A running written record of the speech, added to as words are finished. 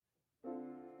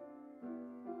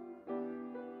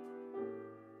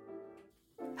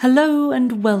Hello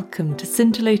and welcome to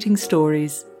Scintillating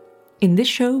Stories. In this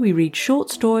show we read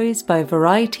short stories by a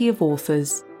variety of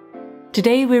authors.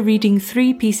 Today we're reading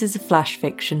 3 pieces of flash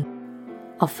fiction.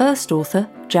 Our first author,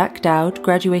 Jack Dowd,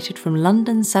 graduated from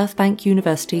London South Bank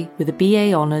University with a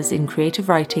BA Honours in Creative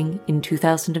Writing in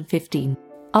 2015.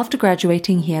 After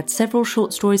graduating, he had several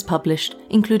short stories published,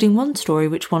 including one story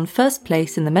which won first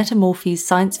place in the Metamorphes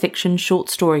Science Fiction Short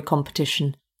Story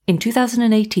Competition. In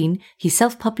 2018, he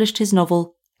self-published his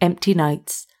novel, Empty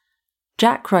Nights.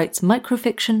 Jack writes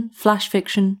microfiction, flash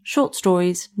fiction, short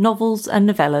stories, novels and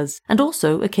novellas, and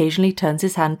also occasionally turns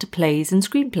his hand to plays and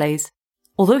screenplays.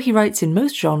 Although he writes in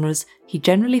most genres, he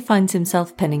generally finds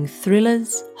himself penning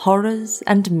thrillers, horrors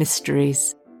and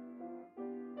mysteries.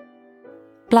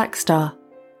 Black Star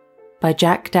by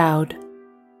Jack Dowd.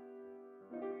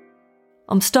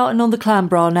 I'm starting on the clam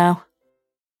bra now.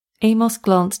 Amos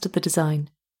glanced at the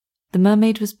design. The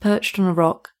mermaid was perched on a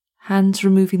rock, hands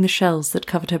removing the shells that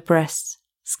covered her breasts,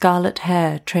 scarlet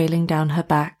hair trailing down her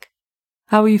back.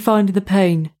 How are you finding the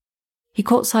pain? He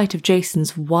caught sight of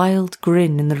Jason's wild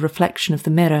grin in the reflection of the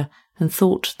mirror and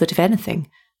thought that if anything,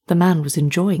 the man was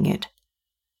enjoying it.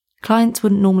 Clients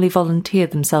wouldn't normally volunteer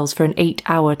themselves for an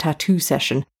 8-hour tattoo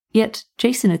session, yet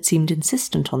Jason had seemed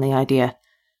insistent on the idea.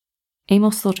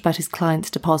 Amos thought about his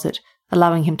client's deposit,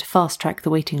 allowing him to fast-track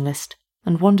the waiting list,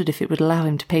 and wondered if it would allow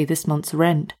him to pay this month's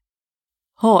rent.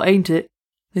 Hot, ain't it?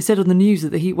 They said on the news that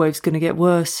the heatwave's going to get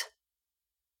worse.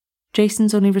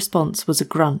 Jason's only response was a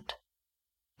grunt.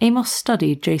 Amos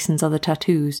studied Jason's other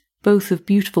tattoos, both of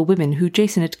beautiful women who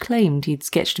Jason had claimed he'd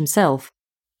sketched himself.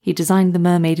 He designed the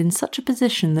mermaid in such a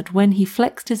position that when he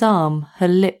flexed his arm, her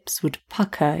lips would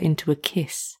pucker into a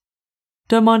kiss.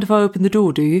 Don't mind if I open the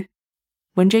door, do you?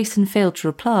 When Jason failed to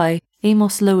reply,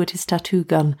 Amos lowered his tattoo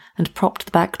gun and propped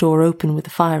the back door open with a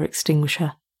fire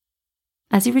extinguisher.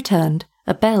 As he returned,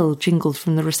 a bell jingled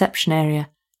from the reception area.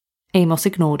 Amos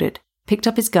ignored it, picked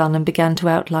up his gun and began to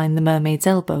outline the mermaid's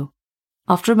elbow.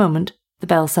 After a moment, the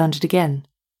bell sounded again.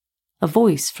 A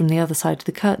voice from the other side of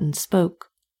the curtain spoke.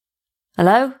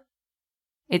 Hello?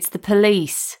 It's the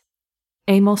police.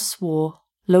 Amos swore,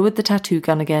 lowered the tattoo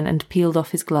gun again and peeled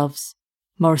off his gloves.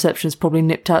 My receptionist's probably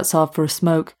nipped outside for a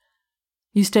smoke.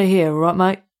 You stay here, all right,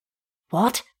 mate?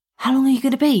 What? How long are you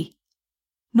going to be?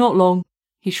 Not long,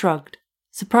 he shrugged,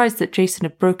 surprised that Jason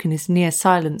had broken his near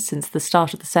silence since the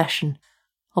start of the session.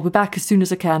 I'll be back as soon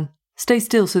as I can. Stay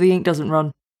still so the ink doesn't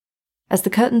run. As the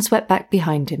curtain swept back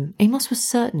behind him, Amos was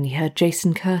certain he heard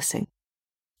Jason cursing.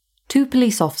 2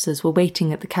 police officers were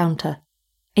waiting at the counter.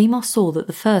 Amos saw that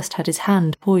the first had his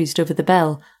hand poised over the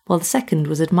bell, while the second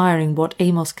was admiring what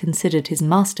Amos considered his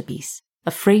masterpiece,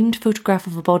 a framed photograph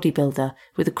of a bodybuilder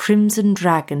with a crimson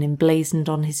dragon emblazoned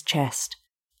on his chest.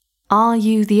 Are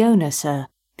you the owner, sir?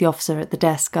 The officer at the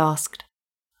desk asked.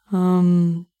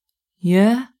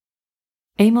 Yeah?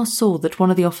 Amos saw that one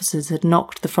of the officers had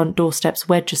knocked the front doorstep's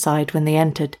wedge aside when they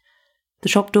entered. The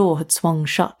shop door had swung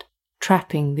shut,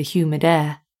 trapping the humid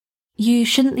air. You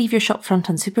shouldn't leave your shop front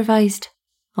unsupervised.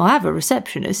 I have a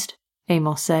receptionist,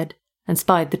 Amos said, and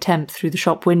spied the temp through the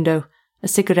shop window, a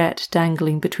cigarette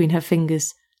dangling between her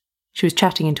fingers. She was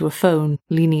chatting into a phone,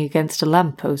 leaning against a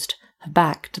lamppost, her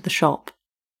back to the shop.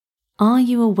 Are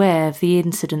you aware of the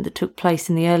incident that took place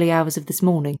in the early hours of this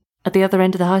morning, at the other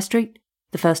end of the high street?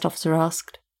 The first officer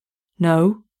asked.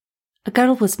 No. A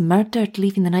girl was murdered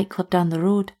leaving the nightclub down the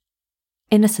road.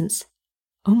 Innocence.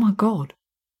 Oh my God.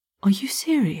 Are you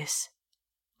serious?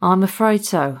 I'm afraid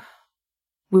so.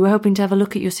 We were hoping to have a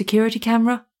look at your security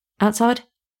camera outside.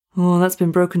 Oh, that's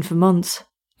been broken for months,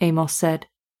 Amos said.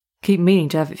 Keep meaning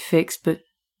to have it fixed, but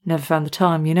never found the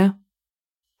time, you know?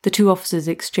 The 2 officers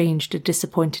exchanged a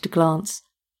disappointed glance.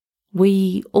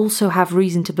 We also have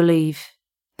reason to believe,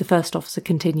 the first officer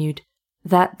continued,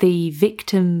 that the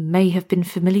victim may have been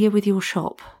familiar with your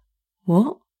shop.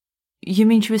 What? You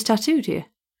mean she was tattooed here?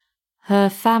 Her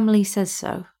family says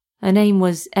so. Her name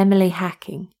was Emily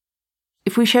Hacking.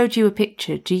 If we showed you a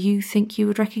picture, do you think you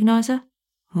would recognise her?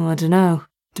 Oh, I don't know.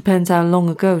 Depends how long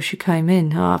ago she came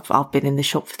in. I've been in the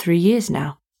shop for 3 years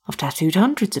now. I've tattooed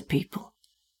hundreds of people.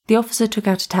 The officer took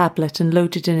out a tablet and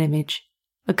loaded an image.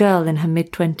 A girl in her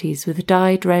mid-20s with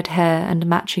dyed red hair and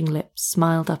matching lips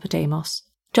smiled up at Amos.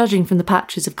 Judging from the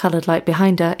patches of coloured light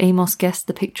behind her, Amos guessed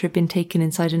the picture had been taken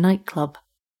inside a nightclub.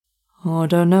 Oh, I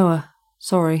don't know her.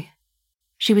 Sorry.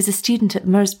 She was a student at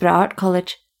Mersborough Art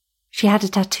College. She had a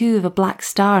tattoo of a black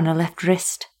star on her left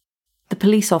wrist. The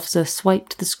police officer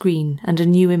swiped the screen and a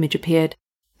new image appeared.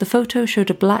 The photo showed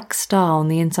a black star on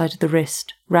the inside of the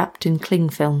wrist, wrapped in cling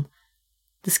film.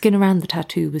 The skin around the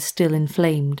tattoo was still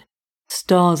inflamed.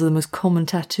 Stars are the most common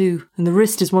tattoo, and the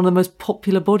wrist is one of the most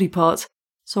popular body parts.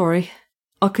 Sorry.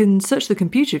 I can search the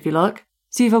computer if you like,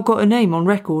 see if I've got a name on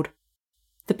record.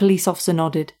 The police officer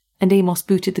nodded, and Amos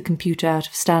booted the computer out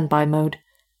of standby mode.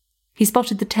 He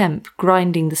spotted the temp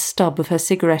grinding the stub of her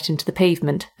cigarette into the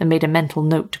pavement and made a mental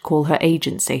note to call her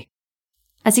agency.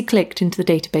 As he clicked into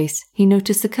the database, he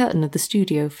noticed the curtain of the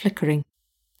studio flickering.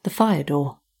 The fire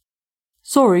door.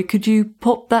 "Sorry, could you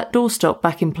pop that doorstop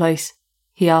back in place?"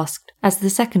 he asked, as the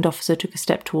second officer took a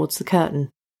step towards the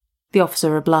curtain. The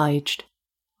officer obliged.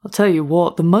 "I'll tell you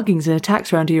what, the muggings and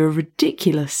attacks around here are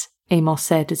ridiculous," Amos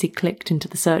said as he clicked into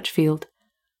the search field.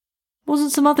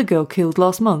 "Wasn't some other girl killed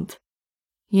last month?"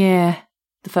 "Yeah,"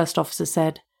 the first officer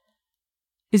said.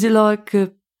 "Is it like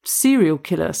a serial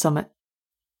killer or something?"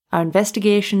 "Our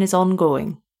investigation is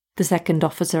ongoing," the second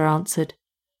officer answered.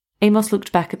 Amos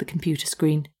looked back at the computer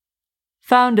screen.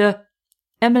 "Found her.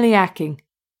 Emily Acking.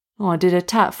 I did a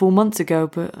tat 4 months ago,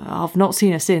 but I've not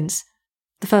seen her since."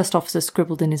 The first officer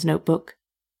scribbled in his notebook.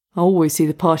 "I always see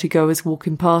the party-goers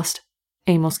walking past,"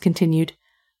 Amos continued.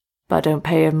 "But I don't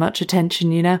pay her much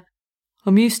attention, you know.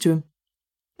 I'm used to 'em.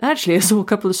 Actually, I saw a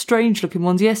couple of strange-looking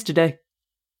ones yesterday."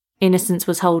 "Innocence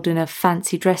was holding a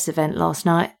fancy dress event last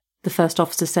night," the first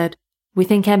officer said. "We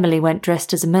think Emily went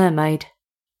dressed as a mermaid."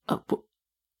 A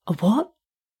what?"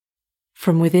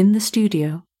 From within the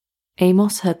studio,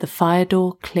 Amos heard the fire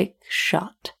door click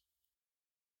shut.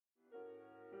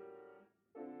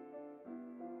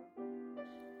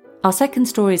 Our second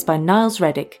story is by Niles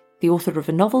Reddick, the author of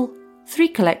a novel, 3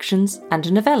 collections, and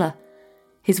a novella.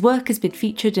 His work has been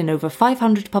featured in over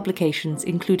 500 publications,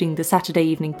 including the Saturday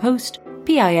Evening Post,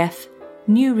 PIF,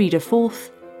 New Reader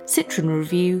 4th, Citron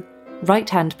Review, Right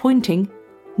Hand Pointing,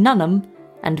 Nunham,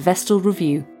 and Vestal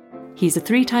Review. He's a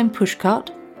 3-time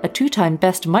Pushcart, a 2-time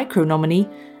Best Micro nominee,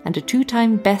 and a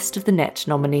 2-time Best of the Net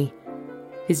nominee.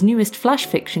 His newest flash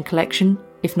fiction collection,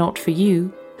 If Not For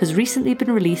You, has recently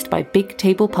been released by Big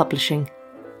Table Publishing.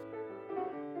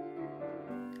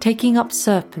 Taking Up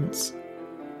Serpents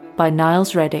by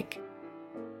Niles Reddick.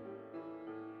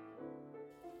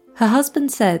 Her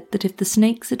husband said that if the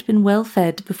snakes had been well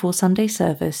fed before Sunday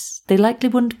service, they likely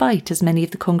wouldn't bite as many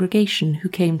of the congregation who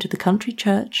came to the country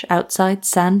church outside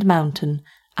Sand Mountain,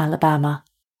 Alabama.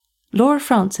 Laura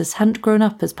Francis hadn't grown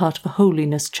up as part of a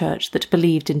holiness church that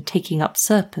believed in taking up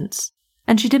serpents,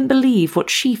 and she didn't believe what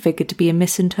she figured to be a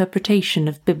misinterpretation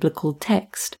of biblical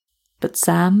text. But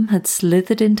Sam had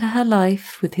slithered into her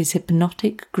life with his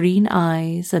hypnotic green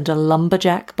eyes and a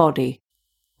lumberjack body.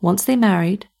 Once they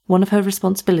married, one of her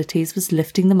responsibilities was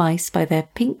lifting the mice by their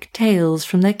pink tails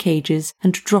from their cages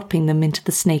and dropping them into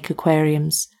the snake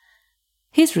aquariums.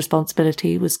 His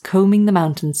responsibility was combing the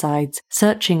mountainsides,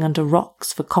 searching under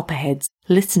rocks for copperheads,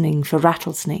 listening for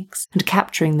rattlesnakes, and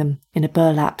capturing them in a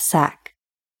burlap sack.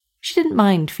 She didn't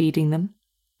mind feeding them,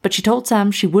 but she told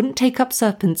Sam she wouldn't take up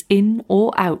serpents in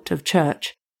or out of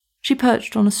church. She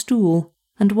perched on a stool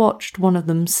and watched one of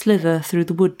them slither through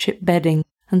the wood chip bedding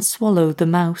and swallow the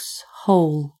mouse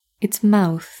whole, its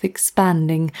mouth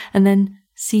expanding, and then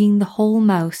seeing the whole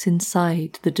mouse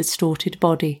inside the distorted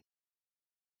body.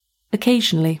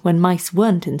 Occasionally, when mice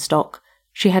weren't in stock,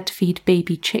 she had to feed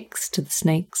baby chicks to the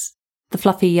snakes. The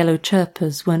fluffy yellow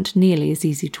chirpers weren't nearly as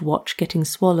easy to watch getting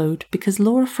swallowed because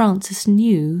Laura Francis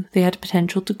knew they had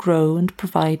potential to grow and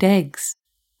provide eggs.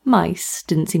 Mice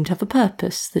didn't seem to have a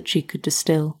purpose that she could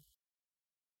distill.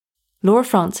 Laura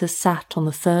Francis sat on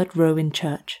the 3rd row in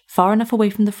church, far enough away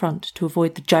from the front to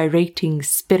avoid the gyrating,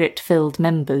 spirit-filled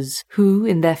members who,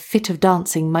 in their fit of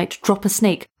dancing, might drop a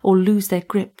snake or lose their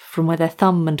grip from where their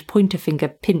thumb and pointer finger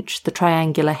pinched the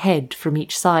triangular head from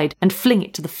each side and fling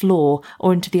it to the floor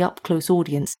or into the up-close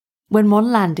audience. When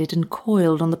one landed and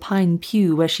coiled on the pine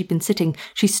pew where she'd been sitting,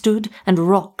 she stood and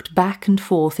rocked back and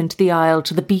forth into the aisle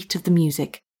to the beat of the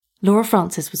music. Laura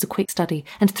Francis was a quick study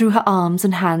and threw her arms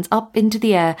and hands up into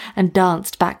the air and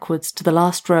danced backwards to the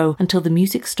last row until the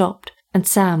music stopped and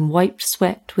Sam wiped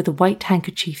sweat with a white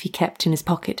handkerchief he kept in his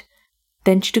pocket.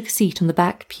 Then she took a seat on the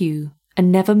back pew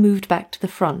and never moved back to the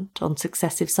front on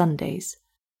successive Sundays.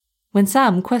 When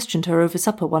Sam questioned her over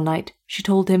supper one night, she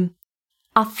told him,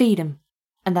 "I'll feed him,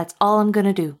 and that's all I'm going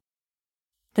to do."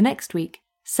 The next week,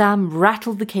 Sam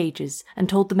rattled the cages and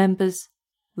told the members,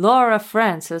 "Laura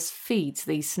Francis feeds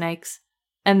these snakes,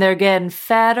 and they're getting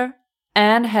fatter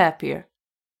and happier."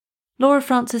 Laura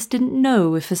Francis didn't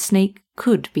know if a snake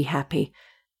could be happy,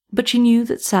 but she knew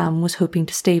that Sam was hoping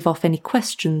to stave off any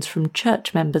questions from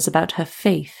church members about her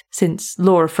faith, since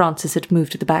Laura Francis had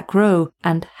moved to the back row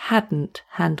and hadn't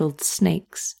handled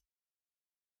snakes.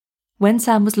 When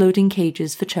Sam was loading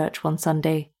cages for church one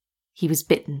Sunday, he was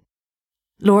bitten.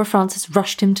 Laura Francis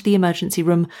rushed him to the emergency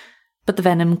room, but the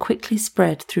venom quickly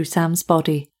spread through Sam's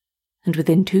body, and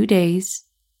within 2 days,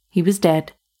 he was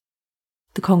dead.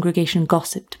 The congregation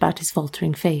gossiped about his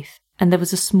faltering faith, and there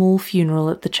was a small funeral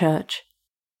at the church.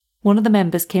 One of the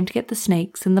members came to get the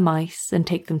snakes and the mice and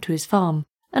take them to his farm,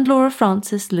 and Laura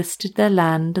Francis listed their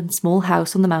land and small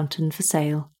house on the mountain for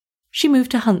sale. She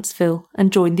moved to Huntsville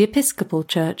and joined the Episcopal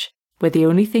Church, where the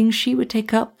only things she would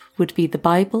take up would be the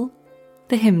Bible,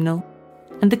 the hymnal,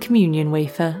 and the communion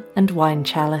wafer and wine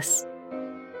chalice.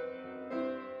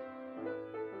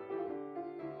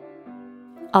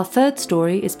 Our third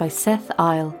story is by Seth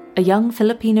Isle, a young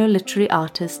Filipino literary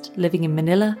artist living in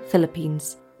Manila,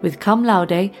 Philippines. With cum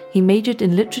laude, he majored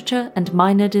in literature and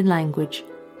minored in language.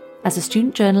 As a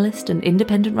student journalist and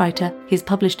independent writer, he has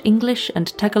published English and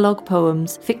Tagalog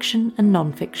poems, fiction and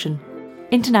non-fiction.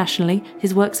 Internationally,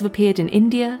 his works have appeared in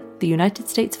India, the United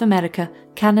States of America,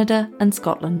 Canada and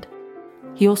Scotland.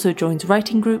 He also joins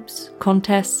writing groups,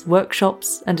 contests,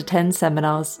 workshops and attends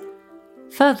seminars.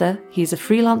 Further, he is a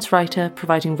freelance writer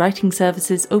providing writing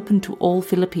services open to all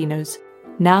Filipinos.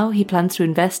 Now he plans to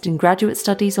invest in graduate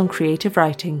studies on creative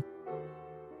writing.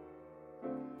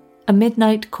 A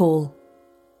Midnight Call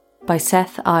by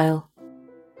Seth Isle.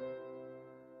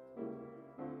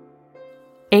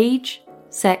 Age,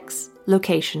 sex,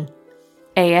 location.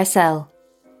 ASL.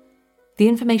 The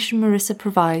information Marissa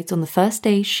provides on the first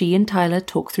day she and Tyler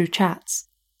talk through chats.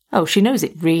 Oh, she knows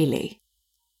it really.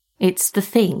 It's the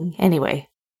thing, anyway.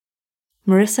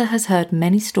 Marissa has heard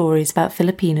many stories about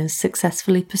Filipinas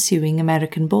successfully pursuing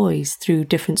American boys through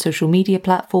different social media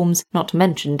platforms, not to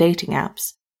mention dating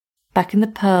apps. Back in the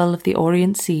Pearl of the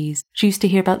Orient Seas, she used to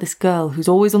hear about this girl who's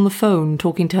always on the phone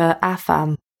talking to her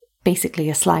AFAM, basically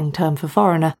a slang term for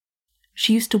foreigner.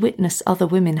 She used to witness other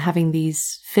women having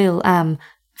these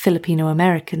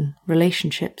Filipino-American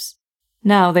relationships.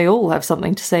 Now they all have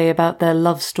something to say about their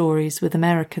love stories with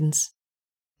Americans.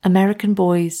 American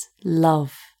boys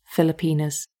love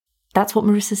Filipinas. That's what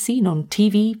Marissa's seen on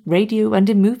TV, radio, and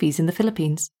in movies in the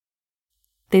Philippines.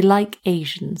 They like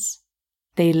Asians.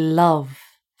 They love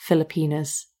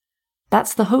Filipinas.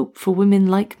 That's the hope for women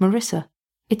like Marissa.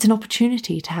 It's an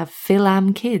opportunity to have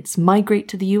Phil-Am kids migrate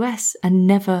to the US and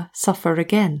never suffer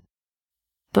again.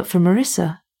 But for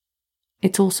Marissa,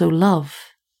 it's also love.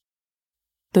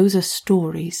 Those are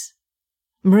stories.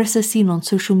 Marissa's seen on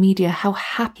social media how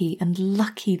happy and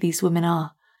lucky these women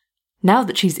are. Now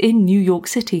that she's in New York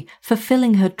City,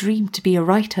 fulfilling her dream to be a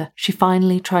writer, she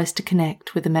finally tries to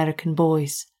connect with American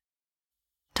boys.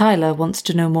 Tyler wants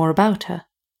to know more about her.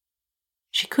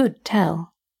 She could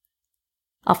tell.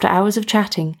 After hours of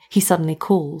chatting, he suddenly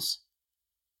calls.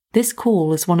 This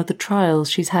call is one of the trials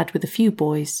she's had with a few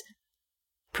boys.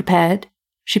 Prepared,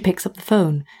 she picks up the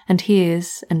phone and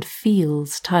hears and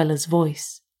feels Tyler's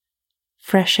voice.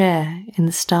 Fresh air in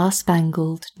the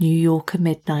star-spangled New Yorker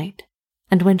midnight.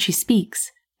 And when she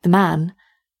speaks, the man,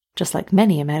 just like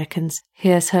many Americans,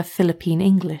 hears her Philippine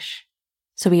English.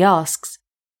 So he asks,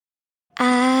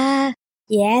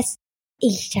 Yes,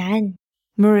 Asian.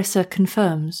 Marissa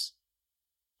confirms.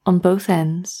 On both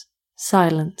ends,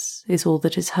 silence is all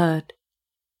that is heard.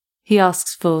 He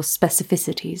asks for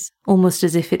specificities, almost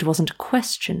as if it wasn't a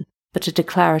question, but a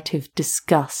declarative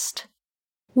disgust.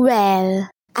 Well,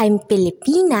 I'm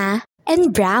Filipina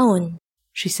and brown,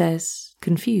 she says,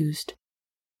 confused.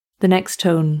 The next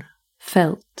tone,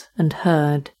 felt and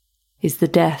heard, is the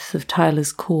death of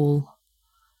Tyler's call.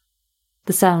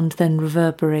 The sound then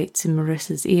reverberates in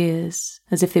Marissa's ears,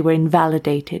 as if they were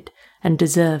invalidated and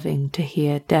deserving to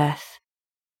hear death.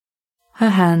 Her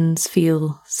hands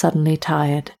feel suddenly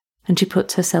tired, and she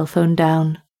puts her cell phone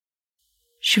down.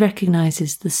 She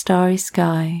recognizes the starry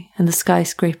sky and the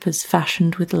skyscrapers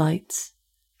fashioned with lights.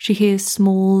 She hears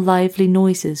small, lively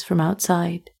noises from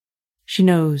outside. She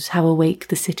knows how awake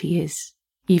the city is,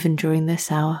 even during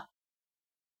this hour.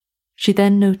 She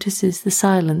then notices the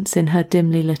silence in her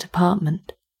dimly lit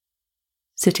apartment.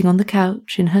 Sitting on the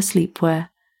couch in her sleepwear,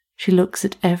 she looks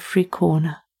at every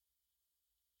corner.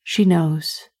 She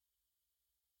knows.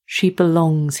 She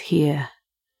belongs here.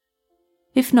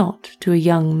 If not to a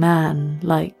young man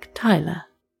like Tyler.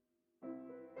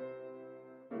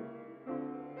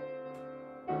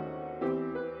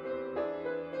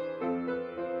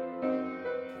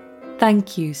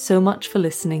 Thank you so much for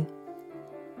listening.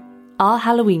 Our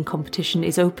Halloween competition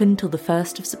is open till the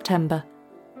 1st of September.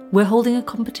 We're holding a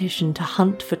competition to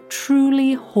hunt for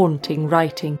truly haunting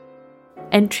writing.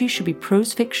 Entries should be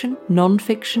prose fiction,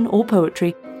 non-fiction or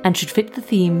poetry and should fit the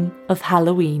theme of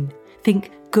Halloween.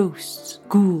 Think ghosts,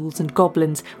 ghouls and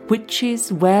goblins,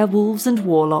 witches, werewolves and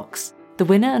warlocks. The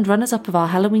winner and runners-up of our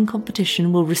Halloween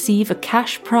competition will receive a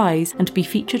cash prize and be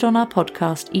featured on our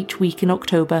podcast each week in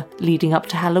October leading up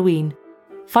to Halloween.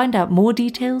 Find out more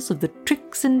details of the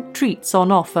tricks and treats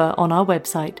on offer on our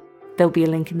website, There'll be a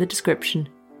link in the description.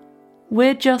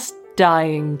 We're just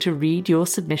dying to read your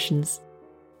submissions.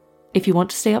 If you want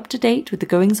to stay up to date with the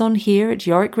goings-on here at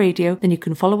Yorick Radio, then you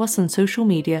can follow us on social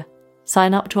media,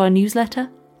 sign up to our newsletter,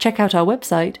 check out our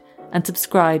website, and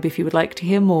subscribe if you would like to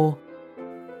hear more.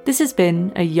 This has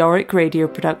been a Yorick Radio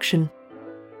production.